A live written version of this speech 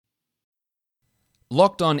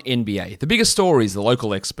Locked On NBA, the biggest stories, the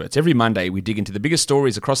local experts. Every Monday, we dig into the biggest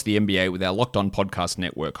stories across the NBA with our Locked On Podcast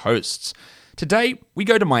Network hosts. Today, we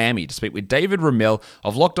go to Miami to speak with David Ramil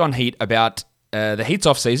of Locked On Heat about the Heat's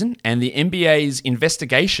offseason and the NBA's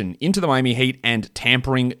investigation into the Miami Heat and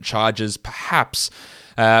tampering charges perhaps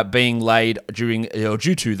being laid due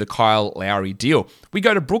to the Kyle Lowry deal. We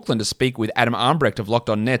go to Brooklyn to speak with Adam Armbrecht of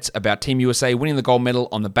Locked On Nets about Team USA winning the gold medal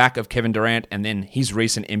on the back of Kevin Durant and then his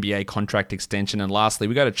recent NBA contract extension. And lastly,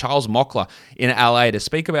 we go to Charles Mockler in LA to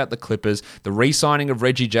speak about the Clippers, the re-signing of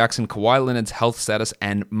Reggie Jackson, Kawhi Leonard's health status,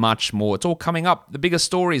 and much more. It's all coming up. The biggest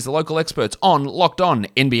stories, the local experts on Locked On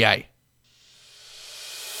NBA.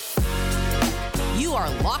 You are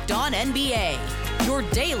Locked On NBA, your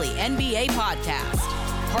daily NBA podcast.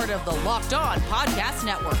 Part of the Locked On Podcast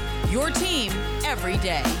Network, your team every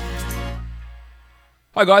day.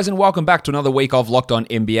 Hi guys, and welcome back to another week of Locked On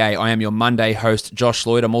NBA. I am your Monday host, Josh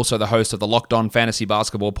Lloyd. I'm also the host of the Locked On Fantasy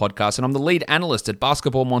Basketball Podcast, and I'm the lead analyst at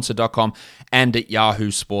basketballmonster.com and at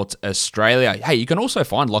Yahoo Sports Australia. Hey, you can also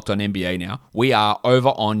find Locked On NBA now. We are over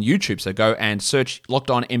on YouTube, so go and search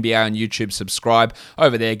Locked On NBA on YouTube, subscribe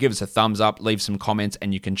over there, give us a thumbs up, leave some comments,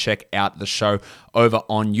 and you can check out the show over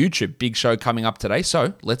on YouTube. Big show coming up today,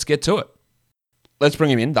 so let's get to it. Let's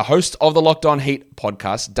bring him in. The host of the Locked On Heat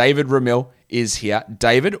podcast, David Ramil, is here.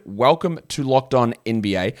 David, welcome to Locked On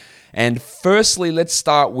NBA. And firstly, let's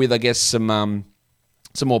start with, I guess, some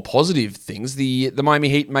more positive things. The Miami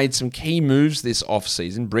Heat made some key moves this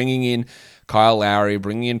offseason, bringing in Kyle Lowry,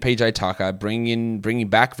 bringing in PJ Tucker, bringing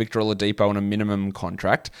back Victor Oladipo on a minimum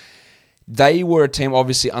contract. They were a team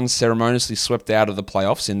obviously unceremoniously swept out of the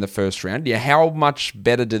playoffs in the first round. Yeah, how much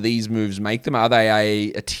better do these moves make them? Are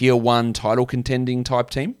they a tier one title contending type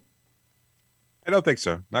team? I don't think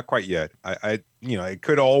so. Not quite yet. It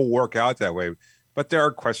could all work out that way, but there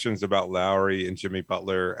are questions about Lowry and Jimmy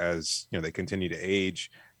Butler as they continue to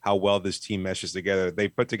age. How well this team meshes together. They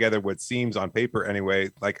put together what seems on paper anyway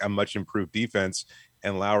like a much improved defense,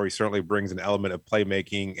 and Lowry certainly brings an element of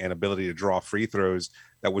playmaking and ability to draw free throws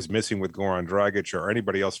that was missing with Goran Dragic or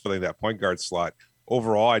anybody else filling that point guard slot.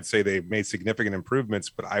 Overall, I'd say they've made significant improvements,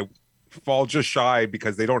 but I fall just shy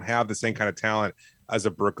because they don't have the same kind of talent as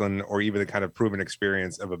a Brooklyn or even the kind of proven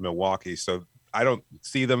experience of a Milwaukee. So I don't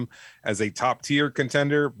see them as a top tier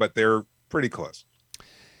contender, but they're pretty close.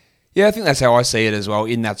 Yeah, I think that's how I see it as well,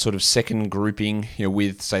 in that sort of second grouping,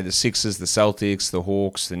 with, say, the Sixers, the Celtics, the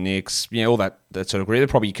Hawks, the Knicks, all that sort of group. They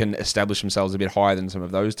probably can establish themselves a bit higher than some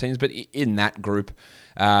of those teams, but in that group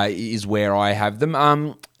is where I have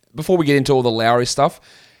them. Before we get into all the Lowry stuff,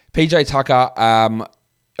 PJ Tucker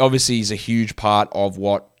obviously is a huge part of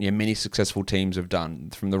what many successful teams have done,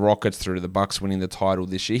 from the Rockets through to the Bucks winning the title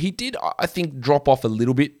this year. He did, I think, drop off a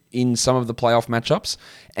little bit in some of the playoff matchups,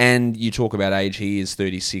 and you talk about age, he is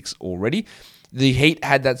 36 already. The Heat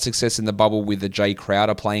had that success in the bubble with the Jay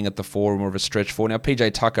Crowder playing at the four, more of a stretch four. Now,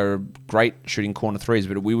 PJ Tucker, great shooting corner threes,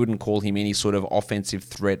 but we wouldn't call him any sort of offensive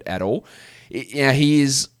threat at all. He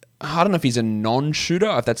is, I don't know if he's a non-shooter,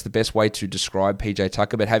 if that's the best way to describe PJ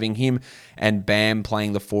Tucker, but having him and Bam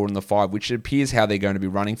playing the 4 and the 5, which appears how they're going to be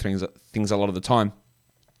running things a lot of the time,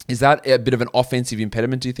 is that a bit of an offensive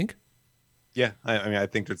impediment, do you think? Yeah, I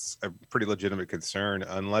think it's a pretty legitimate concern.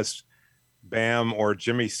 Unless Bam or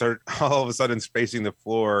Jimmy start all of a sudden spacing the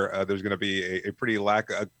floor, there's going to be a pretty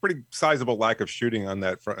sizable lack of shooting on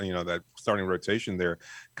that front, that starting rotation there.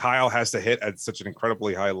 Kyle has to hit at such an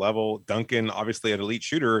incredibly high level. Duncan, obviously an elite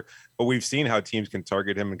shooter, but we've seen how teams can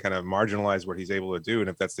target him and kind of marginalize what he's able to do. And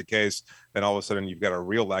if that's the case, then all of a sudden you've got a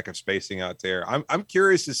real lack of spacing out there. I'm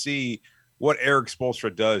curious to see what Eric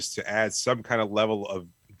Spoelstra does to add some kind of level of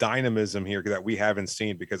dynamism here that we haven't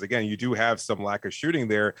seen, because again, you do have some lack of shooting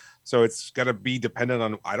there, so it's going to be dependent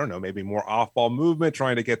on, I don't know, maybe more off-ball movement,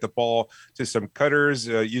 trying to get the ball to some cutters,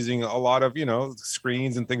 using a lot of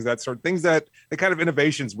screens and things, that the kind of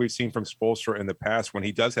innovations we've seen from Spoelstra in the past when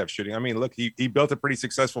he does have shooting. I mean, look, he built a pretty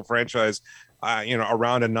successful franchise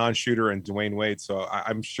around a non-shooter and Dwayne Wade, so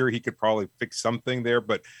I'm sure he could probably fix something there,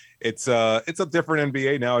 but it's a different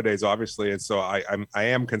NBA nowadays, obviously, and so I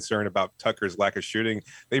am concerned about Tucker's lack of shooting.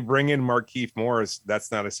 They bring in Markieff Morris. That's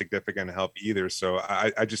not a significant help either. So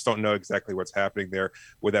I just don't know exactly what's happening there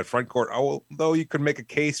with that front court. Although you could make a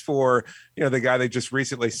case for, the guy they just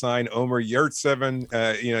recently signed, Omer Yurtseven.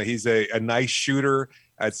 He's a nice shooter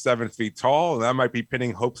at 7 feet tall. And that might be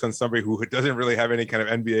pinning hopes on somebody who doesn't really have any kind of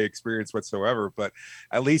NBA experience whatsoever. But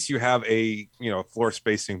at least you have a, floor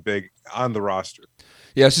spacing big on the roster.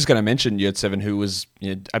 Yeah, I was just going to mention Yurtseven, who was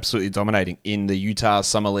absolutely dominating in the Utah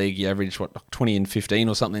Summer League. He averaged, 20 and 15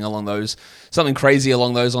 or something something crazy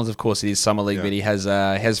along those lines. Of course, it is Summer League, but he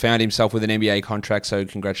has found himself with an NBA contract, so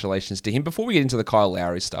congratulations to him. Before we get into the Kyle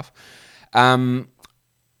Lowry stuff,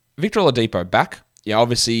 Victor Oladipo back. Yeah,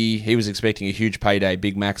 obviously, he was expecting a huge payday,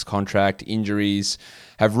 big max contract. Injuries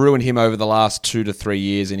have ruined him over the last 2 to 3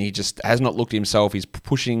 years, and he just has not looked himself. He's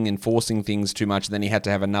pushing and forcing things too much, and then he had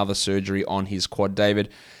to have another surgery on his quad. David,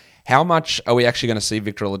 how much are we actually going to see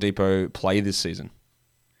Victor Oladipo play this season?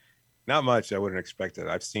 Not much. I wouldn't expect it.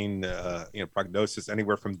 I've seen prognosis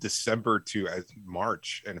anywhere from December to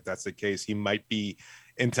March, and if that's the case, he might be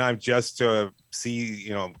in time just to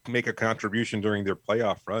see, make a contribution during their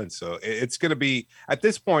playoff run. So it's going to be, at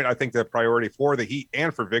this point, I think the priority for the Heat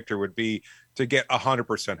and for Victor would be to get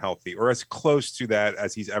 100% healthy, or as close to that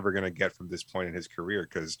as he's ever going to get from this point in his career.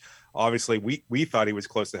 Because obviously we thought he was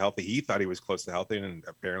close to healthy. He thought he was close to healthy, and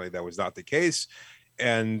apparently that was not the case.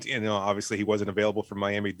 And, obviously he wasn't available for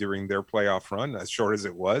Miami during their playoff run, as short as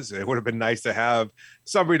it was. It would have been nice to have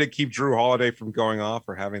somebody to keep Drew Holiday from going off,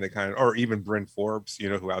 or having or even Bryn Forbes, who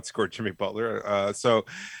outscored Jimmy Butler. So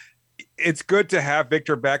it's good to have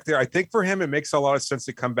Victor back there. I think for him, it makes a lot of sense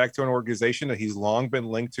to come back to an organization that he's long been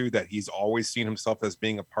linked to, that he's always seen himself as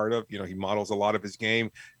being a part of. He models a lot of his game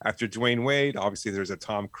after Dwayne Wade. Obviously, there's a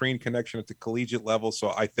Tom Crean connection at the collegiate level.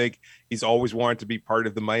 So I think he's always wanted to be part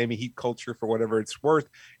of the Miami Heat culture for whatever it's worth.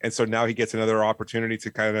 And so now he gets another opportunity to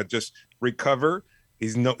kind of just recover. He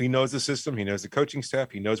knows the system. He knows the coaching staff.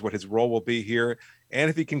 He knows what his role will be here. And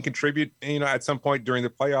if he can contribute, at some point during the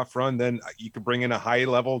playoff run, then you can bring in a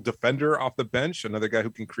high-level defender off the bench, another guy who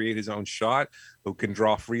can create his own shot, who can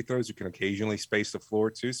draw free throws, who can occasionally space the floor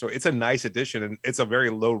too. So it's a nice addition, and it's a very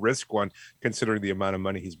low-risk one considering the amount of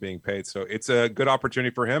money he's being paid. So it's a good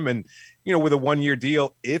opportunity for him. And, with a one-year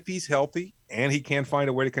deal, if he's healthy and he can find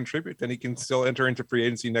a way to contribute, then he can still enter into free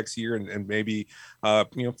agency next year and maybe,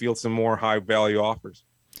 field some more high-value offers.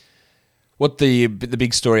 What the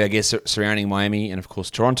big story, I guess, surrounding Miami and, of course,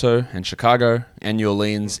 Toronto and Chicago and New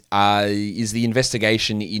Orleans is the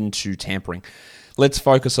investigation into tampering. Let's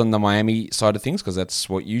focus on the Miami side of things, because that's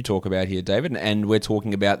what you talk about here, David, and we're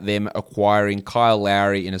talking about them acquiring Kyle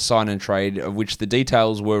Lowry in a sign and trade, of which the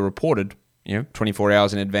details were reported 24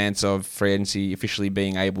 hours in advance of free agency officially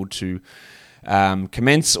being able to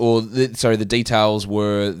commence, the details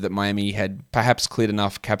were that Miami had perhaps cleared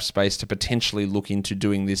enough cap space to potentially look into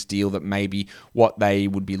doing this deal, that maybe what they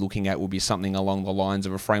would be looking at would be something along the lines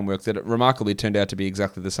of a framework that remarkably turned out to be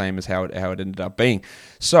exactly the same as how it ended up being.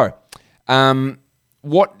 So,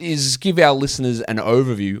 give our listeners an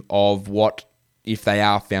overview of what, if they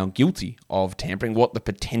are found guilty of tampering, what the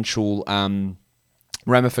potential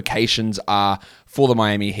ramifications are for the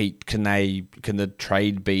Miami Heat. Can the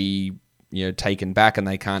trade be taken back and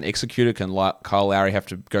they can't execute it? Can Kyle Lowry have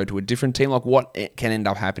to go to a different team? What can end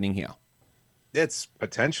up happening here? It's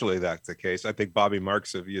potentially that's the case. I think Bobby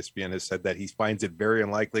Marks of ESPN has said that he finds it very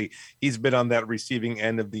unlikely. He's been on that receiving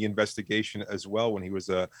end of the investigation as well when he was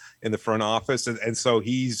in the front office. And so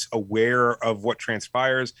he's aware of what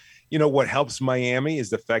transpires. What helps Miami is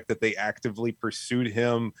the fact that they actively pursued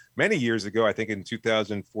him many years ago. I think in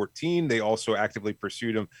 2014, they also actively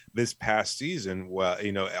pursued him this past season. Well,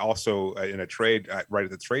 also in a trade right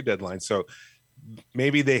at the trade deadline. So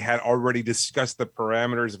maybe they had already discussed the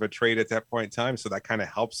parameters of a trade at that point in time. So that kind of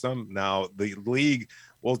helps them. Now the league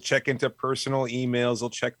will check into personal emails. They'll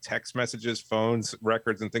check text messages, phones,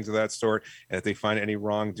 records, and things of that sort. And if they find any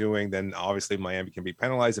wrongdoing, then obviously Miami can be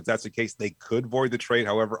penalized. If that's the case, they could void the trade,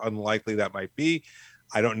 however unlikely that might be.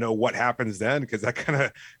 I don't know what happens then, because that kind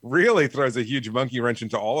of really throws a huge monkey wrench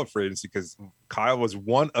into all of free agency, because Kyle was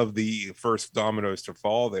one of the first dominoes to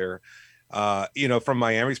fall there. From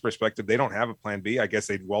Miami's perspective, they don't have a plan B. I guess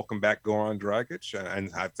they'd welcome back Goran Dragic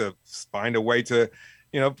and have to find a way to,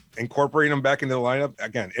 incorporate him back into the lineup.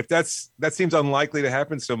 Again, if that seems unlikely to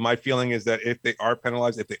happen. So my feeling is that if they are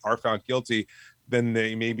penalized, if they are found guilty, then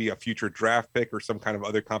they maybe a future draft pick or some kind of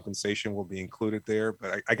other compensation will be included there.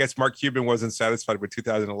 But I guess Mark Cuban wasn't satisfied with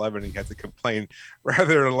 2011. He had to complain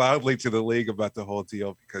rather loudly to the league about the whole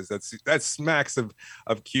deal, because that smacks of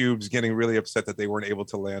Cubes getting really upset that they weren't able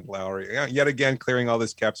to land Lowry. Yet again, clearing all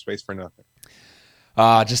this cap space for nothing.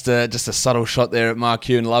 Just a subtle shot there at Mark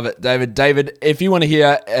Cuban. Love it, David. David, if you want to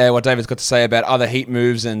hear what David's got to say about other Heat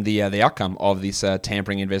moves and the outcome of this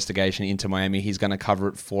tampering investigation into Miami, he's going to cover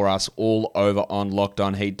it for us all over on Locked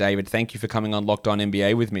On Heat. David, thank you for coming on Locked On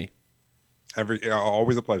NBA with me.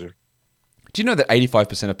 Always a pleasure. Do you know that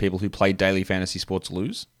 85% of people who play daily fantasy sports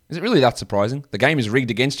lose? Is it really that surprising? The game is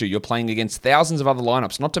rigged against you. You're playing against thousands of other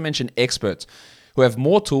lineups, not to mention experts who have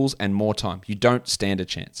more tools and more time. You don't stand a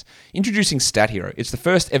chance. Introducing Stat Hero. It's the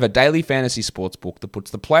first ever daily fantasy sports book that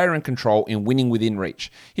puts the player in control in winning within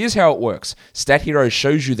reach. Here's how it works. Stat Hero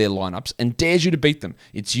shows you their lineups and dares you to beat them.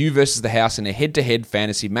 It's you versus the house in a head-to-head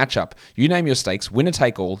fantasy matchup. You name your stakes, winner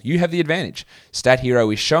take all, you have the advantage. Stat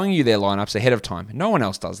Hero is showing you their lineups ahead of time. No one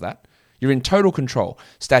else does that. You're in total control.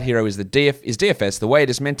 Stat Hero is DFS the way it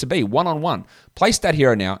is meant to be, one-on-one. Play Stat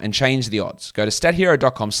Hero now and change the odds. Go to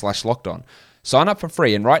stathero.com/lockedon. Sign up for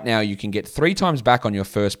free, and right now you can get 3 times back on your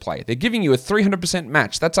first play. They're giving you a 300%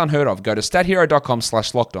 match. That's unheard of. Go to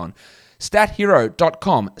stathero.com/lockedon.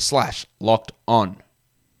 stathero.com/lockedon.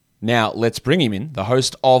 Now, let's bring him in. The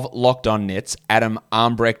host of Locked On Nets, Adam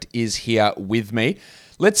Armbrecht, is here with me.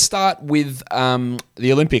 Let's start with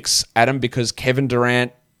the Olympics, Adam, because Kevin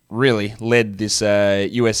Durant really led this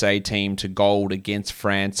USA team to gold against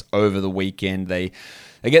France over the weekend. They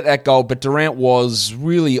get that gold, but Durant was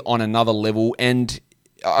really on another level. And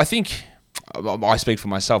I think, I speak for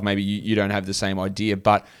myself, maybe you don't have the same idea,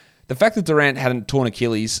 but the fact that Durant hadn't torn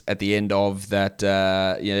Achilles at the end of that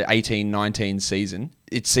 18-19 season,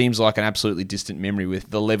 it seems like an absolutely distant memory with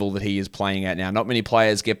the level that he is playing at now. Not many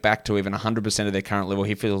players get back to even 100% of their current level.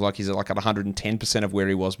 He feels like he's at 110% of where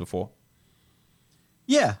he was before.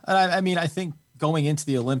 Yeah, I mean, I think going into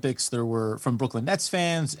the Olympics, there were, from Brooklyn Nets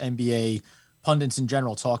fans, NBA pundits in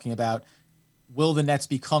general, talking about, will the Nets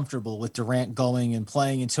be comfortable with Durant going and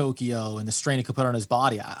playing in Tokyo and the strain it could put on his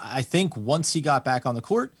body? I think once he got back on the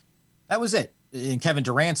court, that was it. In Kevin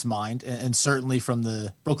Durant's mind, and certainly from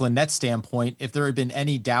the Brooklyn Nets standpoint, if there had been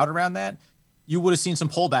any doubt around that, you would have seen some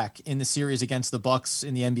pullback in the series against the Bucks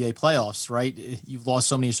in the NBA playoffs, right? You've lost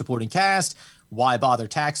so many supporting cast. Why bother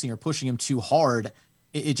taxing or pushing him too hard?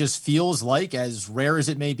 It just feels like, as rare as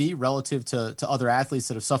it may be relative to other athletes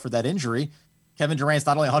that have suffered that injury, Kevin Durant's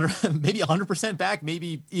not only 100, maybe 100% back,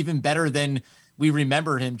 maybe even better than we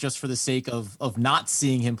remember him, just for the sake of not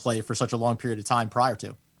seeing him play for such a long period of time prior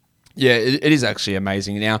to. Yeah, it is actually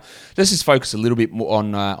amazing. Now, let's just focus a little bit more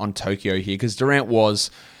on Tokyo here, because Durant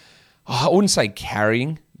was, I wouldn't say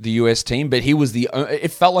carrying the US team, but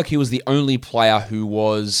it felt like he was the only player who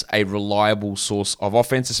was a reliable source of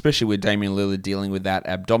offense, especially with Damian Lillard dealing with that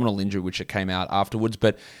abdominal injury, which it came out afterwards.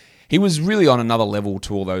 But he was really on another level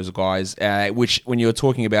to all those guys, which when you're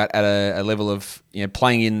talking about at a level of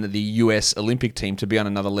playing in the US Olympic team, to be on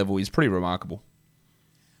another level is pretty remarkable.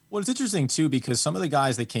 Well, it's interesting, too, because some of the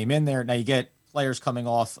guys that came in there, now you get players coming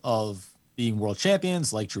off of being world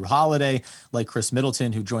champions like Drew Holiday, like Chris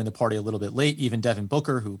Middleton, who joined the party a little bit late, even Devin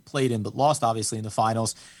Booker, who played in but lost, obviously, in the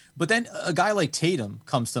finals. But then a guy like Tatum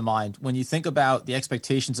comes to mind. When you think about the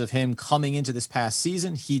expectations of him coming into this past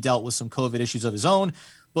season, he dealt with some COVID issues of his own,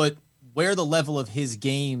 but where the level of his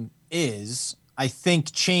game is, I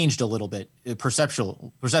think, changed a little bit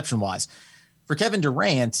perception-wise. For Kevin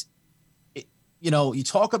Durant, you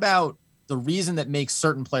talk about the reason that makes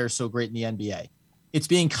certain players so great in the NBA. It's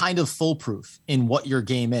being kind of foolproof in what your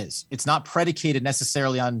game is. It's not predicated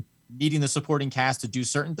necessarily on needing the supporting cast to do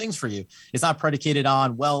certain things for you. It's not predicated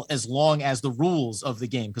on, well, as long as the rules of the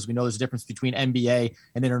game, because we know there's a difference between NBA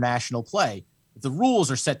and international play. If the rules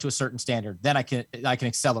are set to a certain standard, then I can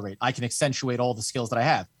accelerate. I can accentuate all the skills that I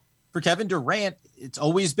have. For Kevin Durant, it's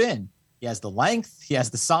always been, he has the length, he has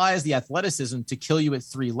the size, the athleticism to kill you at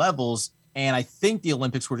 3 levels. And I think the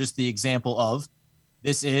Olympics were just the example of,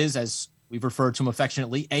 this is, as we've referred to him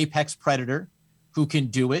affectionately, apex predator who can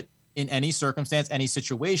do it in any circumstance, any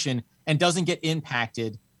situation, and doesn't get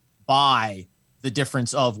impacted by the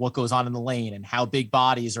difference of what goes on in the lane and how big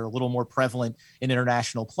bodies are a little more prevalent in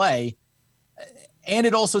international play. And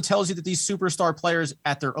it also tells you that these superstar players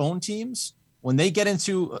at their own teams, when they get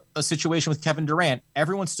into a situation with Kevin Durant,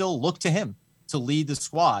 everyone still looked to him to lead the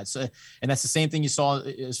squad. So, and that's the same thing you saw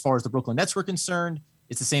as far as the Brooklyn Nets were concerned.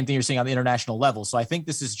 It's the same thing you're seeing on the international level. So I think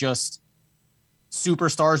this is just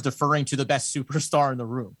superstars deferring to the best superstar in the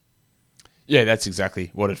room. Yeah, that's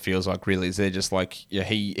exactly what it feels like, really. Is they're just like, yeah,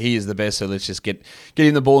 he is the best, so let's just get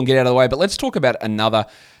him the ball and get out of the way. But let's talk about another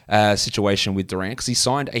situation with Durant, because he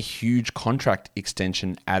signed a huge contract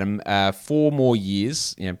extension, Adam, 4 more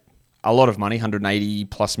years, a lot of money,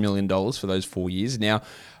 $180+ million for those 4 years. Now,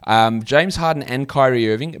 James Harden and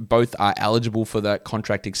Kyrie Irving both are eligible for that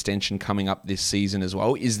contract extension coming up this season as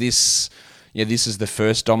well. Is this, this is the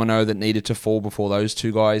first domino that needed to fall before those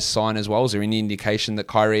two guys sign as well? Is there any indication that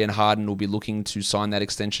Kyrie and Harden will be looking to sign that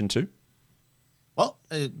extension too? Well,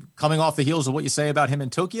 coming off the heels of what you say about him in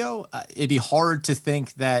Tokyo, it'd be hard to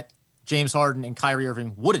think that James Harden and Kyrie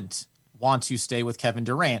Irving wouldn't want to stay with Kevin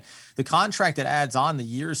Durant. The contract that adds on the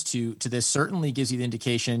years to this certainly gives you the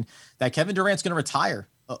indication that Kevin Durant's going to retire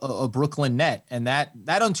a Brooklyn net. And that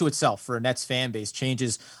unto itself for a Nets fan base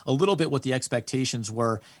changes a little bit what the expectations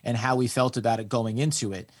were and how we felt about it going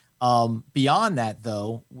into it. Beyond that,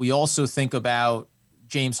 though, we also think about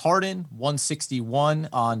James Harden, 161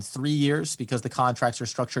 on 3 years because the contracts are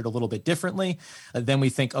structured a little bit differently. Then we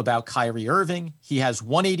think about Kyrie Irving. He has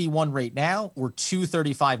 181 right now or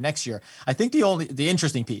 235 next year. I think the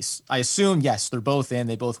interesting piece, I assume, yes, they're both in.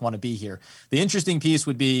 They both want to be here. The interesting piece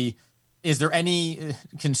would be, is there any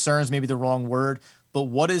concerns, maybe the wrong word, but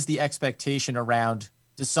what is the expectation around,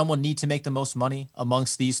 does someone need to make the most money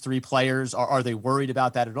amongst these three players? Are they worried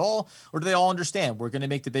about that at all? Or do they all understand we're going to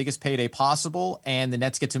make the biggest payday possible and the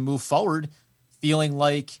Nets get to move forward feeling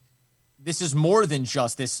like this is more than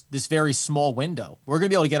just this very small window? We're going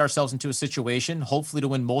to be able to get ourselves into a situation, hopefully to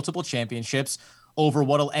win multiple championships over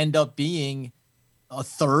what will end up being a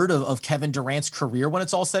third of Kevin Durant's career when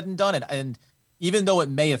it's all said and done. And even though it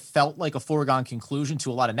may have felt like a foregone conclusion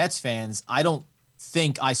to a lot of Nets fans, I don't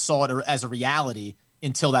think I saw it as a reality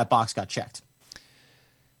until that box got checked.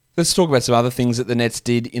 Let's talk about some other things that the Nets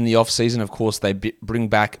did in the offseason. Of course, they bring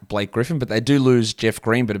back Blake Griffin, but they do lose Jeff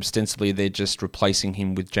Green, but ostensibly they're just replacing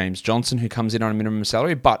him with James Johnson, who comes in on a minimum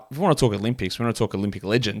salary. But if we want to talk Olympics, we want to talk Olympic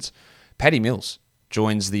legends, Patty Mills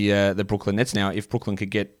joins the Brooklyn Nets now. If Brooklyn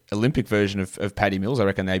could get Olympic version of Patty Mills, I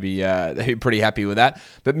reckon they'd be pretty happy with that.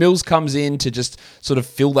 But Mills comes in to just sort of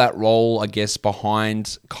fill that role, I guess,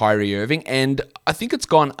 behind Kyrie Irving. And I think it's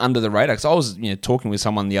gone under the radar. Because I was talking with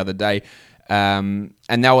someone the other day, and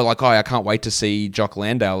they were like, I can't wait to see Jock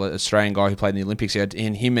Landale, an Australian guy who played in the Olympics,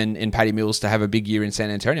 and him and Patty Mills to have a big year in San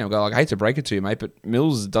Antonio. I hate to break it to you, mate, but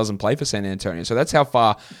Mills doesn't play for San Antonio. So that's how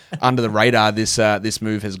far under the radar this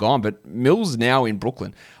move has gone. But Mills now in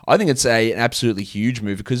Brooklyn, I think it's an absolutely huge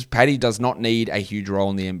move because Patty does not need a huge role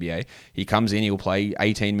in the NBA. He comes in, he'll play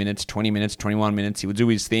 18 minutes, 20 minutes, 21 minutes. He will do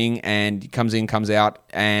his thing, and he comes in, comes out,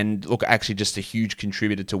 and look, actually just a huge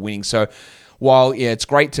contributor to winning. So while, it's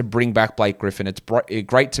great to bring back Blake Griffin, it's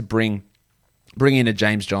great to bring in a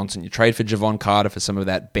James Johnson. You trade for Javon Carter for some of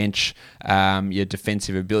that bench, your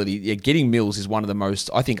defensive ability. Getting Mills is one of the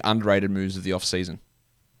most, I think, underrated moves of the offseason.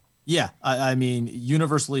 Yeah, I mean,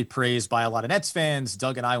 universally praised by a lot of Nets fans.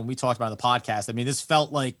 Doug and I, when we talked about it on the podcast, I mean, this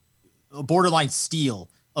felt like a borderline steal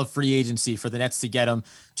of free agency for the Nets to get him.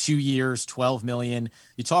 2 years, $12 million.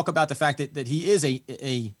 You talk about the fact that he is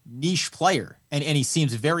a niche player and he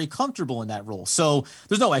seems very comfortable in that role. So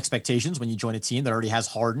there's no expectations when you join a team that already has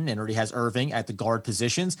Harden and already has Irving at the guard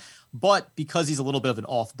positions. But because he's a little bit of an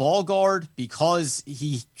off-ball guard, because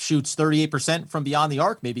he shoots 38% from beyond the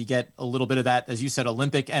arc, maybe get a little bit of that, as you said,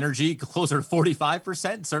 Olympic energy, closer to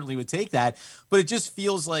 45%, certainly would take that. But it just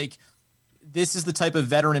feels like this is the type of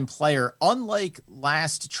veteran player, unlike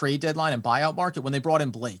last trade deadline and buyout market when they brought in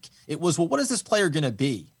Blake. It was, well, what is this player going to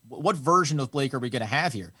be? What version of Blake are we going to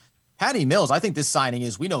have here? Patty Mills, I think this signing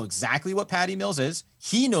is, we know exactly what Patty Mills is.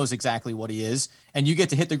 He knows exactly what he is, and you get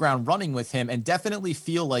to hit the ground running with him and definitely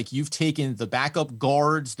feel like you've taken the backup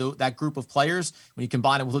guards, that group of players, when you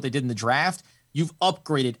combine it with what they did in the draft, you've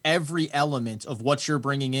upgraded every element of what you're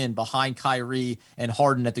bringing in behind Kyrie and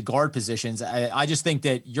Harden at the guard positions. I just think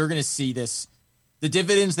that you're going to see this, the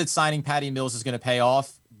dividends that signing Patty Mills is going to pay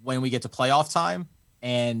off when we get to playoff time.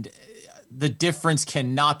 And the difference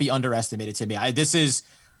cannot be underestimated to me. I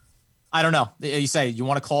don't know. You say you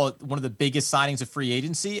want to call it one of the biggest signings of free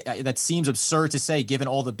agency. That seems absurd to say given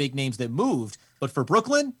all the big names that moved. But for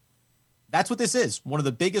Brooklyn, that's what this is. One of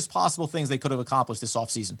the biggest possible things they could have accomplished this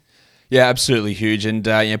offseason. Yeah, absolutely huge, and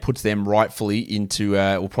puts them rightfully into,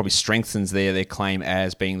 probably strengthens their claim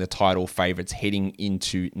as being the title favourites heading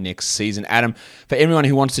into next season. Adam, for everyone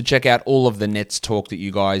who wants to check out all of the Nets talk that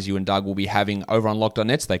you and Doug will be having over on Locked On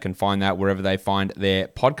Nets, they can find that wherever they find their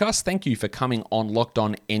podcast. Thank you for coming on Locked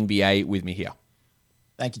On NBA with me here.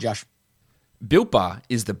 Thank you, Josh. Built Bar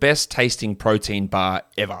is the best tasting protein bar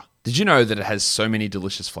ever. Did you know that it has so many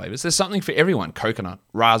delicious flavors? There's something for everyone. Coconut,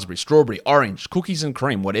 raspberry, strawberry, orange, cookies and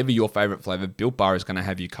cream, whatever your favorite flavor, Built Bar is going to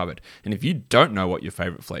have you covered. And if you don't know what your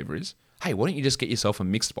favorite flavor is, hey, why don't you just get yourself a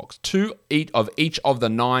mixed box? 2 of each of the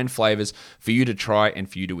 9 flavors for you to try and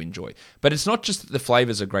for you to enjoy. But it's not just that the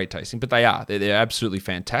flavors are great tasting, but they are. They're absolutely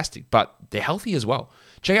fantastic, but they're healthy as well.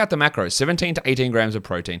 Check out the macros, 17 to 18 grams of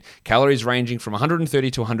protein, calories ranging from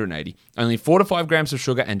 130 to 180, only 4 to 5 grams of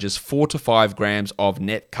sugar, and just 4 to 5 grams of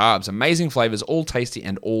net carbs. Amazing flavors, all tasty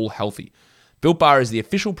and all healthy. Built Bar is the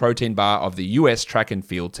official protein bar of the US track and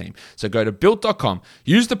field team. So go to Built.com,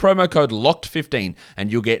 use the promo code LOCKED15,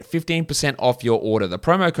 and you'll get 15% off your order. The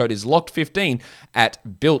promo code is LOCKED15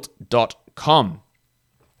 at Built.com.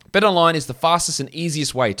 BetOnline is the fastest and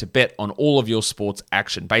easiest way to bet on all of your sports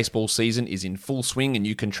action. Baseball season is in full swing and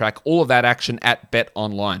you can track all of that action at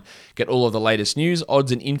BetOnline. Get all of the latest news,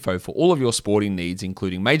 odds, and info for all of your sporting needs,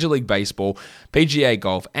 including Major League Baseball, PGA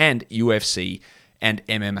Golf, and UFC and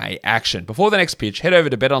MMA action. Before the next pitch, head over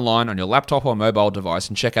to BetOnline on your laptop or mobile device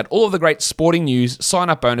and check out all of the great sporting news,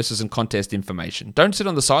 sign-up bonuses, and contest information. Don't sit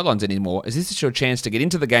on the sidelines anymore, as this is your chance to get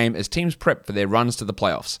into the game as teams prep for their runs to the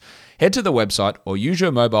playoffs. Head to the website or use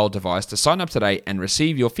your mobile device to sign up today and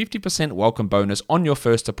receive your 50% welcome bonus on your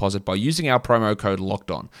first deposit by using our promo code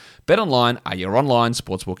LOCKEDON. BetOnline are your online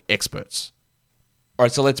sportsbook experts. All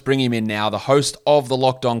right, so let's bring him in now. The host of the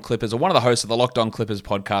Locked On Clippers, or one of the hosts of the Locked On Clippers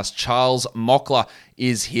podcast, Charles Mockler,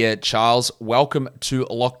 is here. Charles, welcome to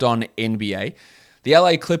Locked On NBA. The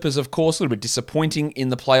LA Clippers, of course, a little bit disappointing in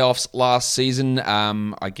the playoffs last season,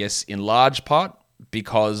 I guess in large part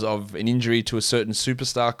because of an injury to a certain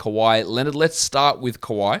superstar, Kawhi Leonard. Let's start with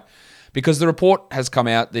Kawhi, because the report has come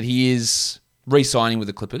out that he is re-signing with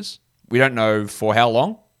the Clippers. We don't know for how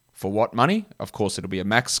long, for what money. Of course, it'll be a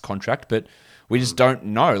max contract, but we just don't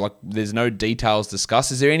know. Like, there's no details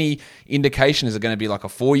discussed. Is there any indication? Is it going to be like a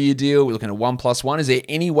 4-year deal? We're looking at 1+1. Is there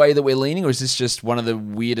any way that we're leaning, or is this just one of the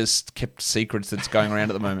weirdest kept secrets that's going around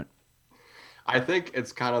at the moment? I think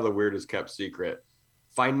it's kind of the weirdest kept secret.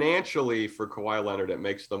 Financially, for Kawhi Leonard, it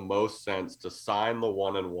makes the most sense to sign the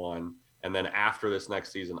 1-1, and then after this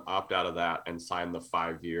next season, opt out of that and sign the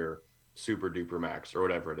 5-year super duper max or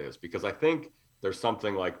whatever it is. Because I think there's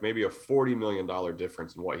something like maybe a $40 million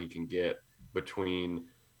difference in what he can get between,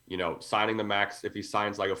 signing the max. If he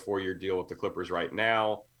signs like a 4-year deal with the Clippers right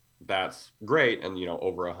now, that's great. And,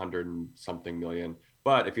 over 100 and something million.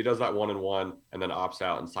 But if he does that 1-1 and then opts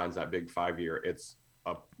out and signs that big 5-year, it's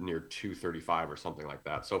up near 235 or something like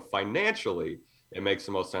that. So financially, it makes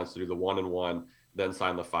the most sense to do the 1-1, then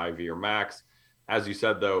sign the 5-year max. As you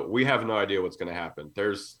said, though, we have no idea what's going to happen.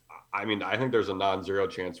 I think there's a non-zero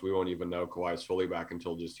chance we won't even know Kawhi's fully back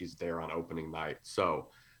until just he's there on opening night. So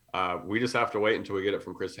we just have to wait until we get it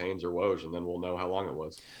from Chris Haynes or Woj, and then we'll know how long it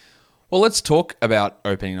was. Well, let's talk about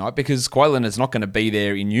opening night, because Kawhi Leonard's not going to be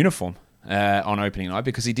there in uniform on opening night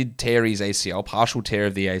because he did tear his ACL, partial tear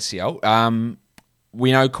of the ACL.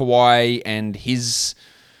 We know Kawhi and his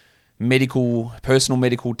personal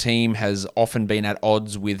medical team has often been at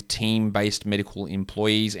odds with team-based medical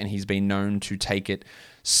employees, and he's been known to take it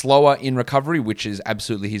slower in recovery, which is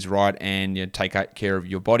absolutely his right, and take care of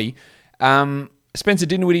your body. Spencer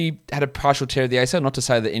Dinwiddie had a partial tear of the ACL. Not to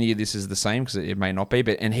say that any of this is the same, because it may not be,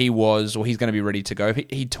 but he's going to be ready to go.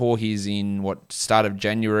 He tore his in start of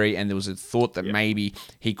January, and there was a thought that maybe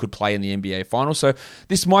he could play in the NBA Finals. So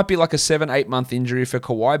this might be like a 7-8 month injury for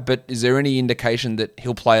Kawhi, but is there any indication that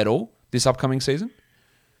he'll play at all this upcoming season?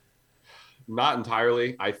 Not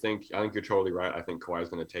entirely. I think you're totally right. I think Kawhi is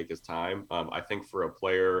going to take his time. I think for a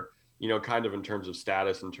player, kind of in terms of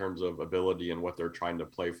status, in terms of ability and what they're trying to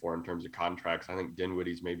play for in terms of contracts, I think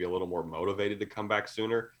Dinwiddie's maybe a little more motivated to come back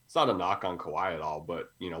sooner. It's not a knock on Kawhi at all, but,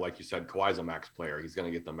 like you said, Kawhi's a max player. He's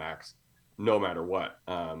going to get the max no matter what.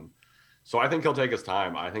 So I think he'll take his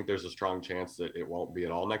time. I think there's a strong chance that it won't be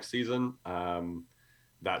at all next season.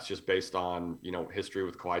 That's just based on, history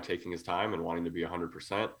with Kawhi taking his time and wanting to be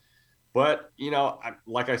 100%. But,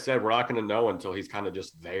 like I said, we're not going to know until he's kind of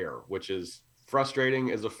just there, which is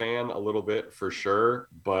frustrating as a fan a little bit for sure.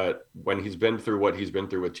 But when he's been through what he's been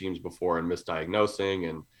through with teams before and misdiagnosing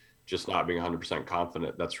and just not being 100%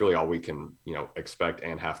 confident, that's really all we can, expect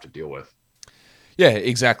and have to deal with. Yeah,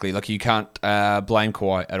 exactly. Like, you can't blame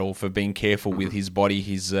Kawhi at all for being careful with his body.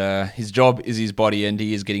 His job is his body, and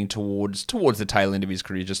he is getting towards the tail end of his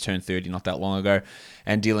career. Just turned 30 not that long ago,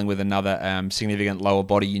 and dealing with another significant lower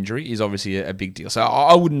body injury is obviously a big deal. So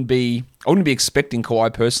I wouldn't be expecting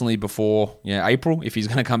Kawhi personally before April, if he's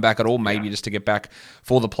going to come back at all. Maybe just to get back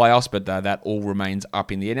for the playoffs, but that all remains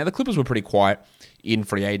up in the air. Now, the Clippers were pretty quiet in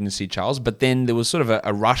free agency, Charles, but then there was sort of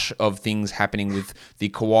a rush of things happening with the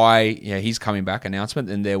Kawhi, he's coming back announcement,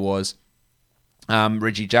 and there was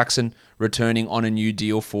Reggie Jackson returning on a new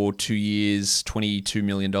deal for 2 years, $22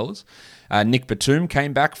 million. Nick Batum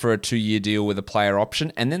came back for a 2-year deal with a player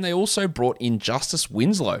option, and then they also brought in Justice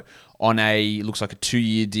Winslow on looks like a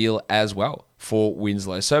 2-year deal as well for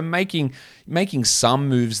Winslow. So making some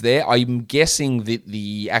moves there. I'm guessing that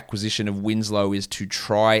the acquisition of Winslow is to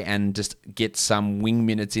try and just get some wing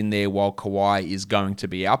minutes in there while Kawhi is going to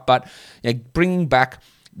be out. But bringing back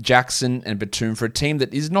Jackson and Batum for a team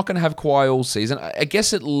that is not going to have Kawhi all season, I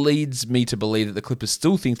guess it leads me to believe that the Clippers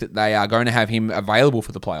still think that they are going to have him available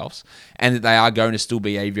for the playoffs, and that they are going to still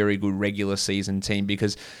be a very good regular season team,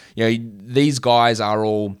 because these guys are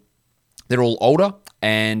all older.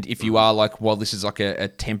 And if you are like, well, this is like a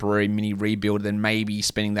temporary mini rebuild, then maybe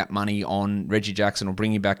spending that money on Reggie Jackson or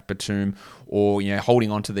bringing back Batum or holding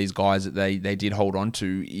on to these guys that they did hold on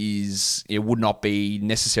to it would not be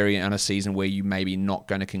necessary in a season where you maybe not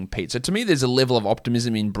going to compete. So to me, there's a level of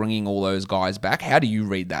optimism in bringing all those guys back. How do you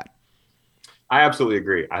read that? I absolutely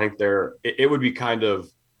agree. I think it would be kind of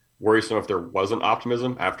worrisome if there wasn't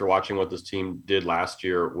optimism after watching what this team did last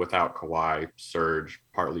year without Kawhi, Serge,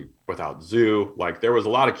 partly without Zoo. Like, there was a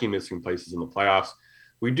lot of key missing places in the playoffs.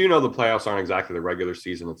 We do know the playoffs aren't exactly the regular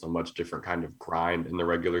season. It's a much different kind of grind in the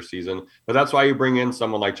regular season. But that's why you bring in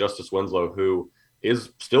someone like Justice Winslow, who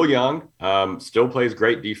is still young, still plays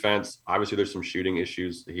great defense. Obviously, there's some shooting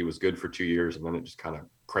issues. He was good for 2 years, and then it just kind of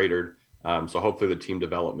cratered. So hopefully the team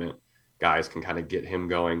development guys can kind of get him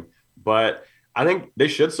going. But I think they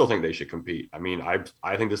should still think they should compete. I mean,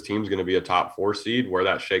 I think this team's going to be a top 4 seed. Where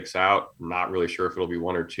that shakes out, I'm not really sure if it'll be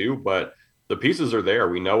 1 or 2, but the pieces are there.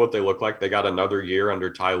 We know what they look like. They got another year under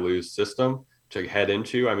Ty Lue's system to head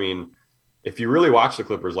into. I mean, if you really watch the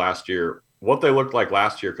Clippers last year, what they looked like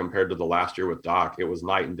last year compared to the last year with Doc, it was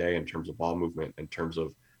night and day in terms of ball movement, in terms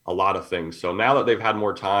of a lot of things. So now that they've had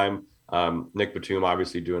more time, Nick Batum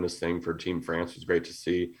obviously doing his thing for Team France was great to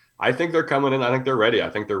see. I think they're coming in. I think they're ready. I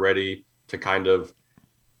think they're ready to kind of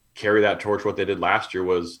carry that torch. What they did last year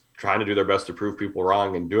was trying to do their best to prove people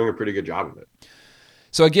wrong and doing a pretty good job of it.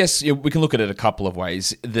 So I guess we can look at it a couple of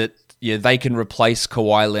ways. That they can replace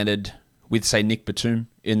Kawhi Leonard with, say, Nick Batum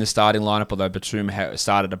in the starting lineup, although Batum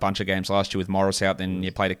started a bunch of games last year with Morris out, then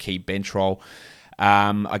played a key bench role.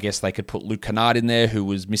 I guess they could put Luke Kennard in there, who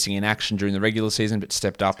was missing in action during the regular season but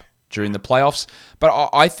stepped up during the playoffs. But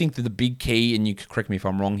I think that the big key, and you can correct me if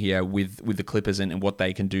I'm wrong here, with the Clippers and what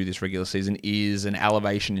they can do this regular season is an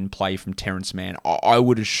elevation in play from Terrence Mann. I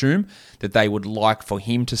would assume that they would like for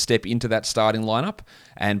him to step into that starting lineup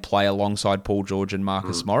and play alongside Paul George and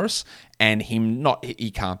Marcus Morris, and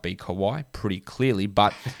he can't be Kawhi pretty clearly,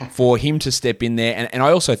 but for him to step in there, and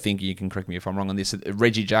I also think, you can correct me if I'm wrong on this,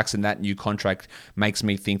 Reggie Jackson, that new contract makes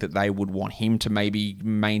me think that they would want him to maybe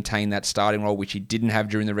maintain that starting role, which he didn't have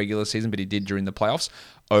during the regular season, but he did during the playoffs,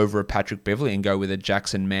 over a Patrick Beverley, and go with a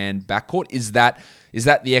Jackson-Mann backcourt. Is that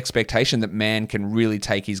the expectation that Mann can really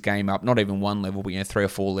take his game up, not even 1 level, but 3 or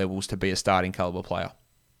 4 levels to be a starting caliber player?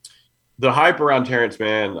 The hype around Terrence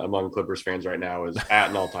Mann among Clippers fans right now is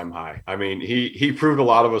at an all-time high. I mean, he proved a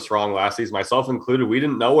lot of us wrong last season, myself included. We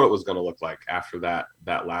didn't know what it was going to look like after that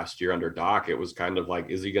last year under Doc. It was kind of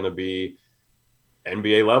like, is he going to be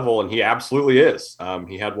NBA level? And he absolutely is.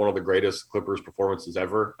 He had one of the greatest Clippers performances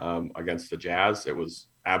ever against the Jazz. It was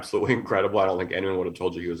absolutely incredible. I don't think anyone would have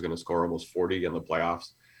told you he was going to score almost 40 in the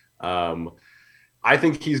playoffs. I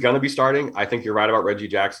think he's going to be starting. I think you're right about Reggie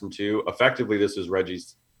Jackson too. Effectively, this is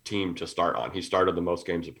Reggie's team to start on. He started the most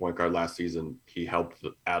games at point guard last season. He helped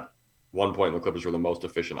at one point. The Clippers were the most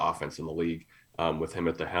efficient offense in the league with him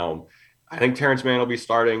at the helm. I think Terrence Mann will be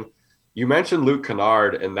starting. You mentioned Luke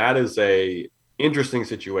Kennard, and that is a interesting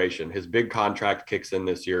situation. His big contract kicks in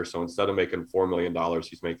this year, so instead of making $4 million,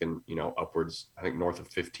 he's making upwards, I think, north of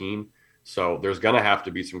 15. So there's going to have to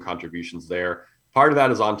be some contributions there. Part of that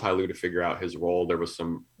is on Ty Lue to figure out his role. There was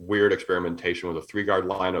some weird experimentation with a 3-guard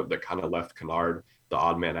lineup that kind of left Kennard the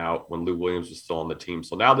odd man out when Lou Williams was still on the team.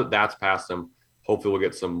 So now that that's past him, hopefully we'll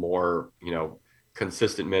get some more,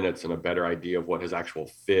 consistent minutes and a better idea of what his actual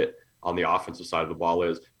fit on the offensive side of the ball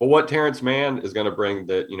is. But what Terrence Mann is going to bring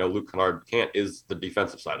that, Luke Kennard can't is the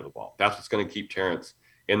defensive side of the ball. That's what's going to keep Terrence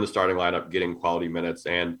in the starting lineup, getting quality minutes.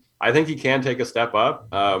 And I think he can take a step up.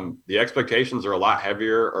 The expectations are a lot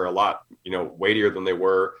heavier or a lot, weightier than they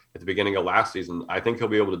were at the beginning of last season. I think he'll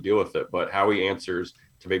be able to deal with it, but how he answers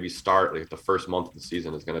to maybe start like the first month of the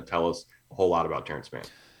season is going to tell us a whole lot about Terrence Mann.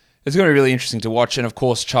 It's going to be really interesting to watch. And of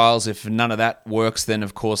course, Charles, if none of that works, then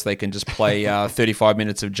of course they can just play 35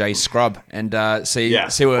 minutes of Jay Scrub and see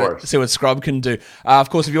what Scrub can do.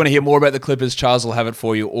 Of course, if you want to hear more about the Clippers, Charles will have it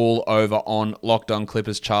for you all over on Locked On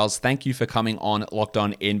Clippers. Charles, thank you for coming on Locked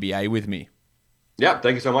On NBA with me. Yeah,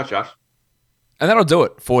 thank you so much, Josh. And that'll do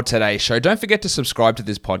it for today's show. Don't forget to subscribe to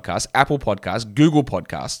this podcast, Apple Podcasts, Google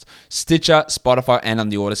Podcasts, Stitcher, Spotify, and on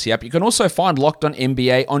the Odyssey app. You can also find Locked On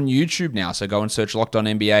NBA on YouTube now. So go and search Locked On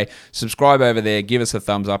NBA, subscribe over there, give us a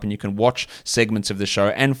thumbs up, and you can watch segments of the show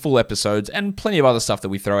and full episodes and plenty of other stuff that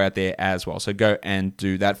we throw out there as well. So go and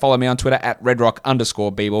do that. Follow me on Twitter at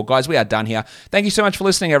redrock_bball. Guys, we are done here. Thank you so much for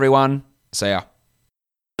listening, everyone. See ya.